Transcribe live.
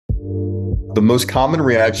The most common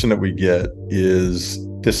reaction that we get is,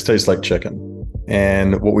 this tastes like chicken.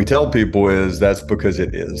 And what we tell people is that's because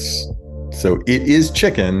it is. So it is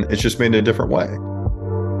chicken, it's just made in a different way.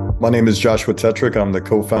 My name is Joshua Teitrek. I'm the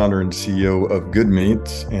co-founder and CEO of Good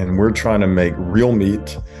Meat, and we're trying to make real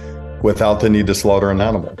meat without the need to slaughter an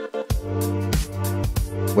animal.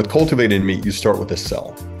 With cultivated meat, you start with a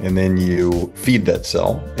cell, and then you feed that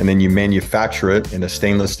cell, and then you manufacture it in a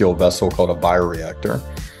stainless steel vessel called a bioreactor.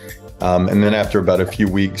 And then after about a few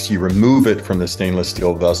weeks, you remove it from the stainless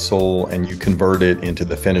steel vessel and you convert it into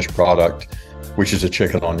the finished product, which is a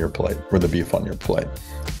chicken on your plate or the beef on your plate.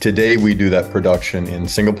 Today, we do that production in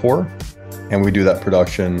Singapore, and we do that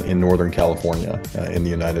production in Northern California in the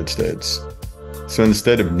United States. So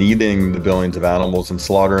instead of needing the billions of animals and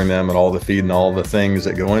slaughtering them and all the feed and all the things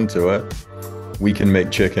that go into it, we can make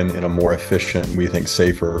chicken in a more efficient, we think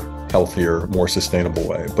safer, healthier, more sustainable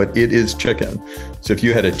way. But it is chicken. So if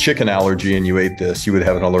you had a chicken allergy and you ate this, you would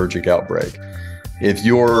have an allergic outbreak. If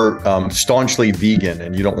you're staunchly vegan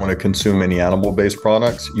and you don't want to consume any animal-based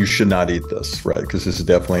products, you should not eat this, right? Because this is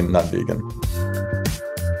definitely not vegan.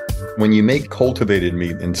 When you make cultivated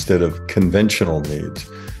meat instead of conventional meat,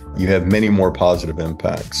 you have many more positive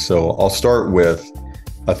impacts. So I'll start with,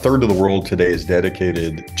 a third of the world today is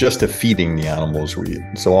dedicated just to feeding the animals we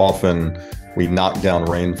eat. So often we knock down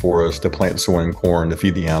rainforests to plant soy and corn to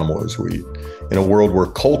feed the animals we eat. In a world where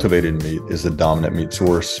cultivated meat is the dominant meat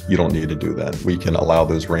source, you don't need to do that. We can allow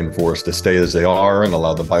those rainforests to stay as they are and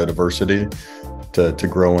allow the biodiversity to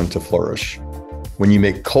grow and to flourish. When you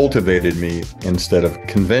make cultivated meat instead of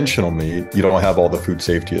conventional meat, you don't have all the food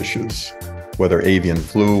safety issues, whether avian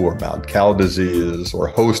flu or mad cow disease or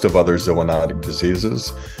a host of other zoonotic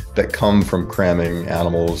diseases that come from cramming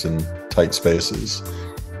animals in tight spaces.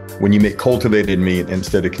 When you make cultivated meat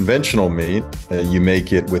instead of conventional meat, you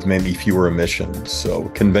make it with many fewer emissions. So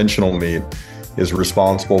conventional meat is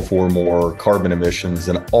responsible for more carbon emissions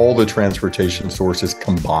than all the transportation sources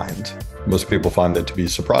combined. Most people find that to be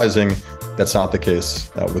surprising. That's not the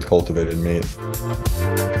case with cultivated meat.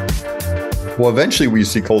 Well, eventually we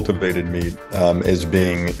see cultivated meat as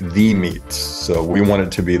being the meat. So we want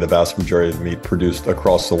it to be the vast majority of meat produced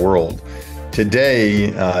across the world.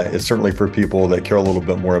 Today, it's certainly for people that care a little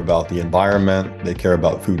bit more about the environment. They care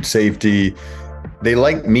about food safety. They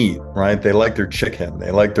like meat, right? They like their chicken,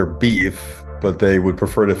 they like their beef, but they would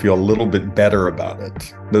prefer to feel a little bit better about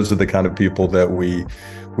it. Those are the kind of people that we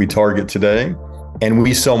target today. And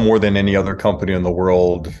we sell more than any other company in the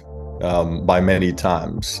world by many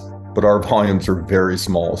times. But our volumes are very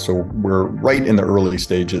small. So we're right in the early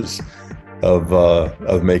stages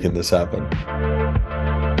of making this happen.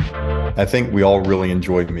 I think we all really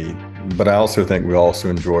enjoy meat, but I also think we also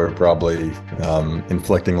enjoy probably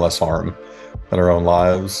inflicting less harm on our own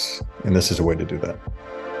lives. And this is a way to do that.